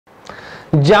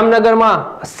जामनगर में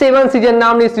 7 सीजन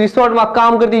नामनी रिसोर्ट में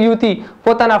काम करती युवती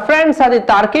પોતાના ફ્રેન્ડ સાથે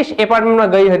તારકેશ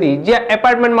એપાર્ટમેન્ટમાં ગઈ હતી, જ્યાં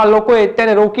એપાર્ટમેન્ટમાં લોકોએ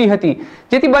તેને રોકી હતી,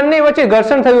 જેથી બંને વચ્ચે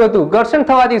ઘર્ષણ થયું હતું। ઘર્ષણ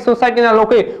થવાથી સોસાયટીના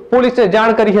લોકોએ પોલીસને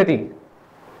જાણ કરી હતી।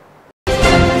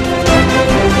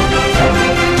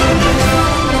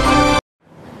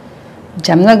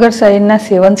 જામનગર શહેરના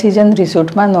 7 सीजन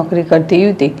રિસોર્ટમાં નોકરી કરતી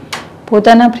યુવતી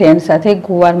પોતાના ફ્રેન્ડ સાથે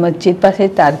ગોવાર મસ્જિદ પાસે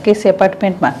તારકેશ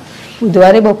એપાર્ટમેન્ટમાં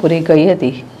બુધવારે બપોરે ગઈ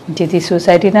હતી, જેથી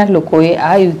સોસાયટીના લોકોએ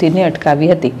આ યુવતીને અટકાવી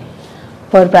હતી।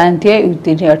 પરપ્રાંતીય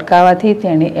યુવતીને અટકાવવાથી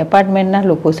તેણે એપાર્ટમેન્ટના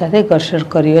લોકો સાથે ઘર્ષણ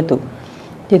કર્યું હતું,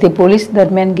 જેથી પોલીસ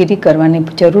દરમિયાનગીરી કરવાની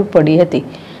જરૂર પડી હતી।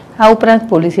 આ ઉપરાંત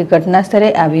પોલીસે ઘટના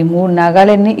સ્થળે આવી મૂળ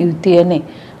નાગાલેન્ડની યુવતી અને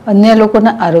અન્ય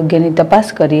લોકોના આરોગ્યની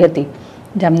તપાસ કરી હતી।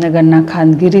 જામનગરના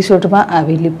ખાનગી રિસોર્ટમાં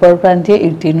આવેલી પરપ્રાંતીય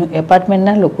યુવતીનું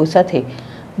એપાર્ટમેન્ટના લોકો સાથે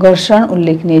ઘર્ષણ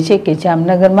ઉલ્લેખનીય છે કે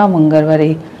જામનગરમાં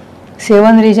મંગળવારે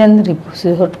 7 સીઝન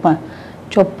રિસોર્ટમાં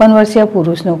 54 વર્ષીય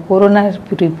પુરુષનો કોરોના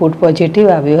રિપોર્ટ પોઝિટિવ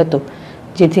આવ્યો હતો,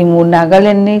 જેથી મૂળ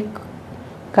નાગાલેન્ડની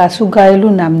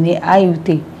કાસુગાયેલું નામની આ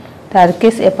યુવતી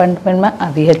તારકેશ એપાર્ટમેન્ટમાં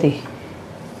આવી હતી।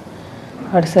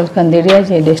 હર્ષલ કંદેરિયા,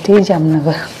 ZSTV,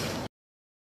 જામનગર।